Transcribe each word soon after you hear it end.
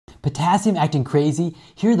Potassium acting crazy?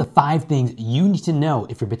 Here are the 5 things you need to know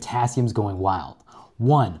if your potassium's going wild.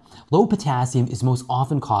 1. Low potassium is most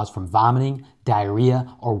often caused from vomiting,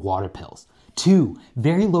 diarrhea, or water pills. 2.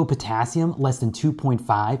 Very low potassium, less than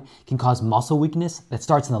 2.5, can cause muscle weakness that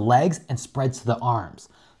starts in the legs and spreads to the arms.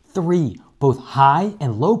 3. Both high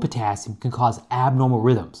and low potassium can cause abnormal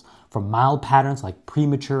rhythms, from mild patterns like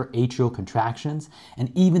premature atrial contractions and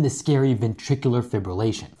even the scary ventricular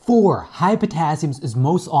fibrillation. 4. High potassium is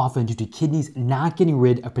most often due to kidneys not getting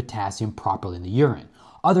rid of potassium properly in the urine.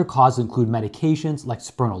 Other causes include medications like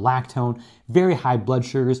spironolactone, very high blood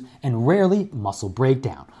sugars, and rarely muscle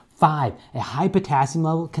breakdown. 5. A high potassium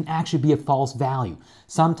level can actually be a false value.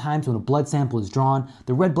 Sometimes when a blood sample is drawn,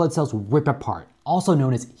 the red blood cells will rip apart, also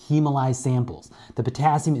known as hemolyzed samples. The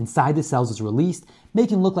potassium inside the cells is released,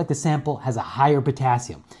 making it look like the sample has a higher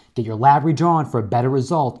potassium. Get your lab redrawn for a better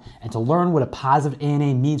result, and to learn what a positive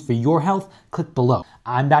ANA means for your health, click below.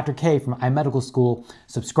 I'm Dr. K from iMedicalSchool.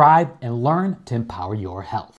 Subscribe and learn to empower your health.